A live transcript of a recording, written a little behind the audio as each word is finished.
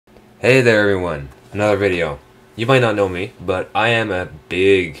Hey there everyone, another video. You might not know me, but I am a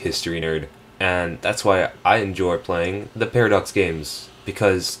big history nerd, and that's why I enjoy playing the Paradox games,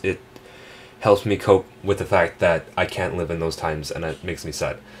 because it helps me cope with the fact that I can't live in those times, and it makes me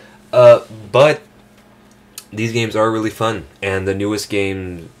sad. But these games are really fun, and the newest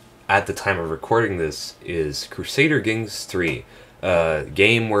game at the time of recording this is Crusader Kings 3, a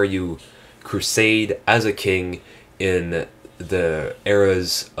game where you crusade as a king in the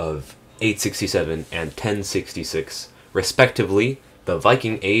eras of 867 and 1066, respectively, the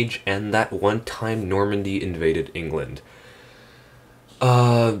Viking Age and that one time Normandy invaded England.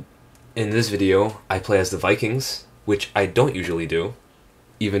 In this video, I play as the Vikings, which I don't usually do.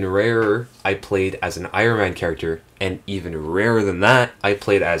 Even rarer, I played as an Iron Man character, and even rarer than that, I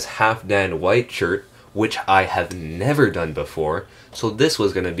played as Halfdan Whiteshirt, which I have never done before, so this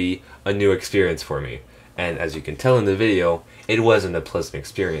was going to be a new experience for me. And as you can tell in the video, it wasn't a pleasant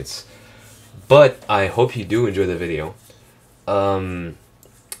experience. But I hope you do enjoy the video.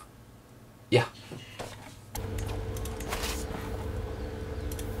 Yeah.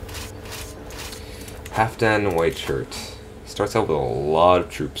 Halfdan Whiteshirt. Starts out with a lot of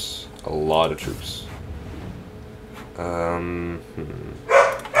troops. I'm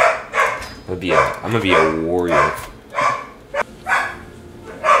gonna be a warrior.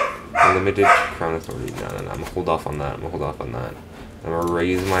 Limited crown authority. No, I'm gonna hold off on that. I'm gonna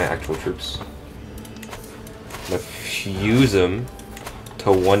raise my actual troops. I'm gonna fuse them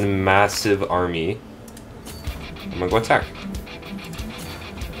to one massive army. I'm gonna go attack.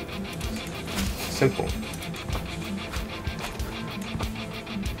 Simple.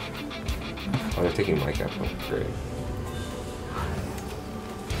 Oh, they're taking my capital. Great.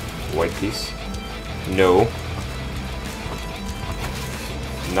 White piece? No.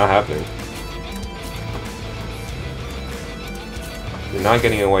 Not happening. You're not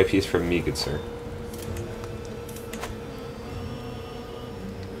getting a white piece from me, good sir.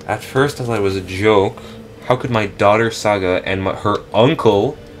 At first I thought it was a joke. How could my daughter Saga and her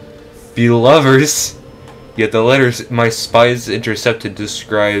uncle be lovers? Yet the letters my spies intercepted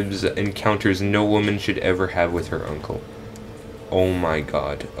describes encounters no woman should ever have with her uncle. Oh my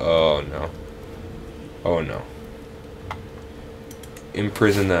god. Oh no. Oh no.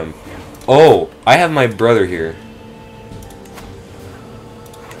 Imprison them. Oh, I have my brother here.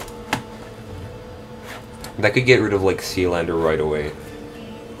 That could get rid of like Sealander right away.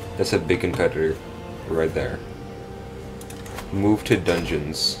 That's a big competitor right there. Move to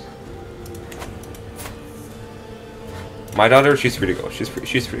dungeons. My daughter, she's free to go. She's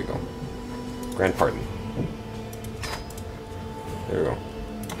free to go. Grand pardon. There we go.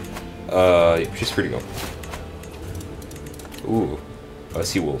 Yeah, she's free to go. Ooh.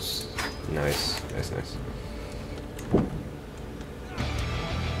 Sea wolves. Nice.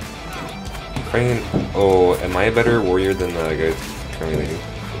 Oh, am I a better warrior than the guy currently leading?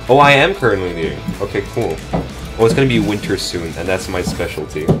 Oh, I am currently leading. Okay, cool. Oh, it's gonna be winter soon, and that's my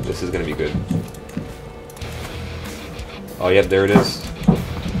specialty. This is gonna be good. Oh, yep, there it is.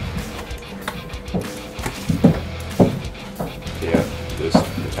 Yeah, just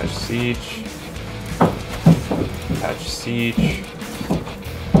attach siege. Attach siege.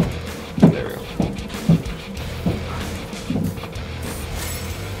 There we go.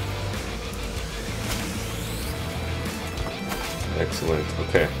 Excellent.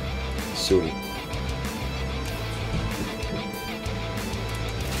 Okay. Soon.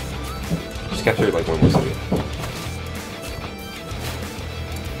 Just captured like one more city.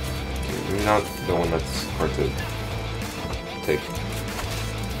 Okay, not the one that's hard to take.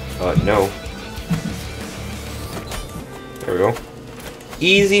 No. There we go.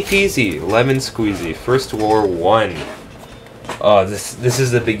 Easy peasy, lemon squeezy. First war won. This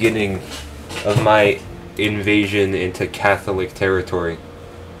is the beginning of my invasion into Catholic territory.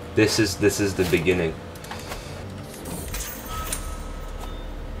 This is the beginning.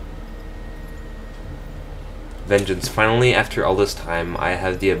 Vengeance. Finally, after all this time, I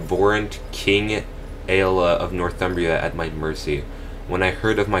have the abhorrent King Aela of Northumbria at my mercy. When I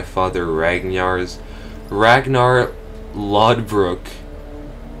heard of my father Ragnar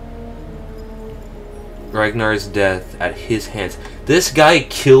Ragnar's death at his hands. This guy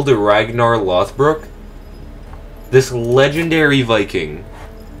killed Ragnar Lothbrok? This legendary Viking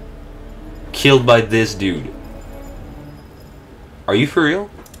killed by this dude. Are you for real?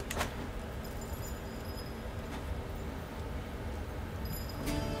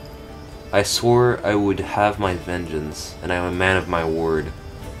 I swore I would have my vengeance, and I am a man of my word.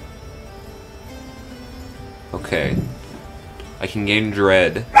 Okay. I can gain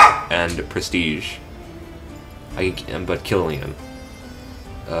dread and prestige. But killing him.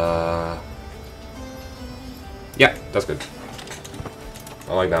 Yeah, that's good.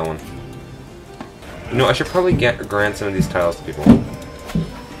 I like that one. You know, I should probably grant some of these tiles to people.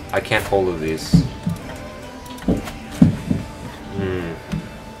 I can't hold of these.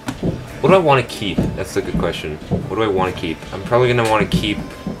 What do I want to keep? That's a good question. What do I want to keep? I'm probably going to want to keep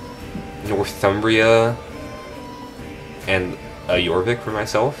Northumbria and Jorvik for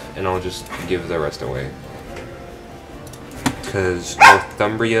myself, and I'll just give the rest away. Because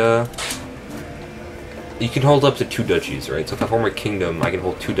Northumbria, you can hold up to 2 duchies, right? So if I form a kingdom, I can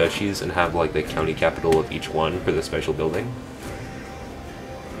hold 2 duchies and have like the county capital of each one for the special building.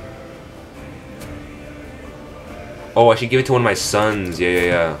 Oh, I should give it to one of my sons.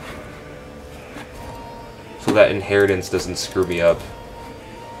 Yeah. So that inheritance doesn't screw me up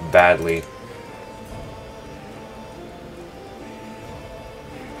badly.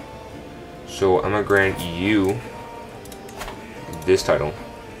 So I'm gonna grant you this title.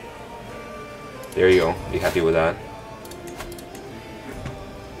 There you go. Be happy with that.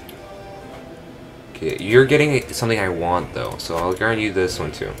 Okay, you're getting something I want though, so I'll grant you this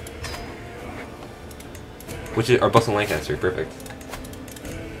one too. Which are both in Lancaster. Perfect.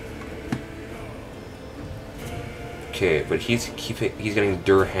 Okay, but he's getting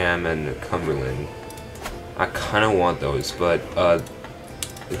Durham and Cumberland. I kind of want those, but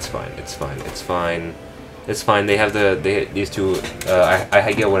it's fine. They have these two.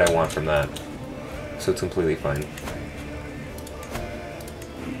 I get what I want from that, so it's completely fine.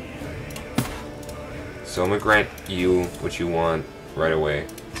 So I'm gonna grant you what you want right away.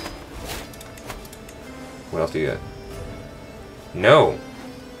 What else do you get? No,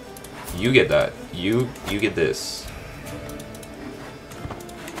 you get that. You get this.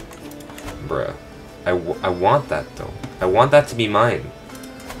 Bruh. I want that though. I want that to be mine.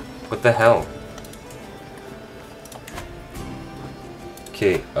 What the hell?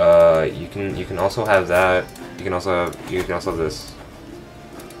 Okay, you can also have that. You can also have this.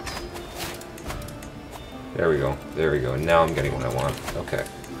 There we go. Now I'm getting what I want. Okay.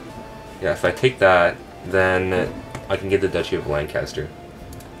 Yeah, if I take that, then I can get the Duchy of Lancaster.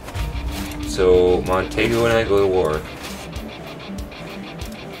 So Montego and I go to war.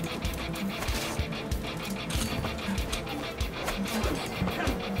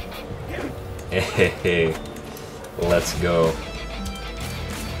 Hey, let's go.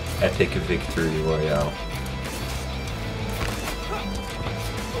 Epic victory royale.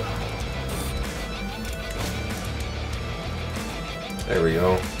 There we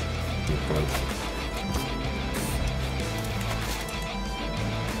go. Come on.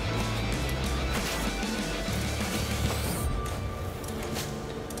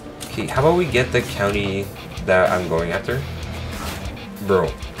 Okay, how about we get the county that I'm going after?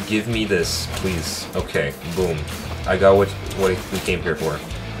 Bro, give me this, please. Okay, boom. I got what we came here for.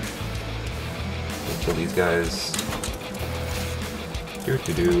 We'll kill these guys.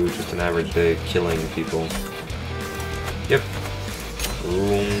 Just an average day killing people. Yep.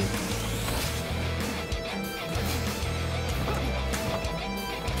 Boom.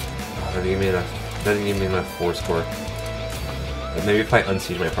 Oh, doesn't give me enough force score. But maybe if I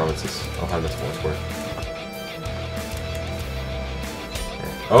unsiege my provinces, I'll have enough force score.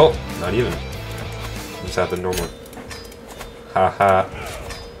 Oh, not even. Just have the normal. Haha.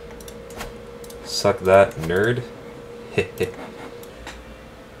 Suck that, nerd.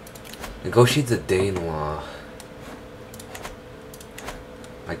 Negotiate the Danelaw.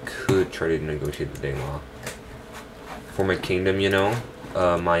 I could try to negotiate the Danelaw. For my kingdom, you know,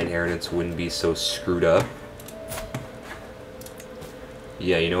 my inheritance wouldn't be so screwed up.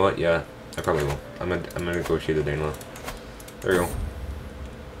 Yeah, you know what? Yeah, I probably will. I'm gonna negotiate the Danelaw. There we go.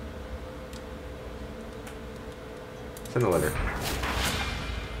 Send a letter.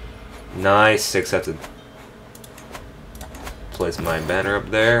 Nice, accepted. Place my banner up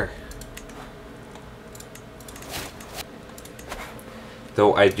there.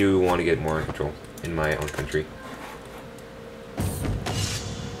 Though I do want to get more control in my own country.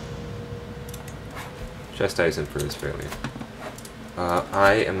 Chastise him for his failure.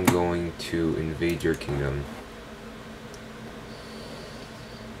 I am going to invade your kingdom.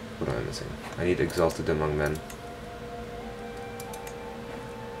 What am I missing? I need exalted among men.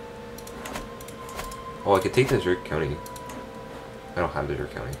 Oh, I could take Desert County. I don't have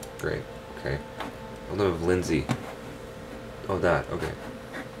Desert County. Great. Okay. I'll have Lindsay. Oh, that. Okay.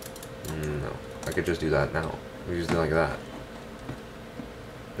 No. I could just do that now. We just do it like that.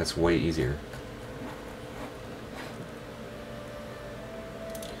 That's way easier.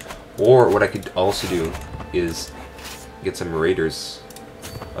 Or what I could also do is get some raiders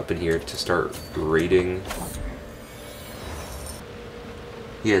up in here to start raiding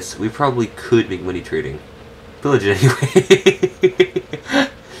Yes, we probably could make money trading. Village it anyway.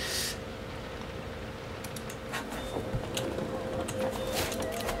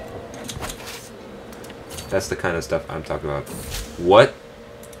 That's the kind of stuff I'm talking about. What?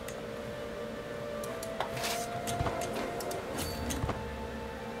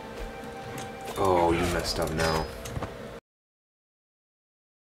 Oh, you messed up now.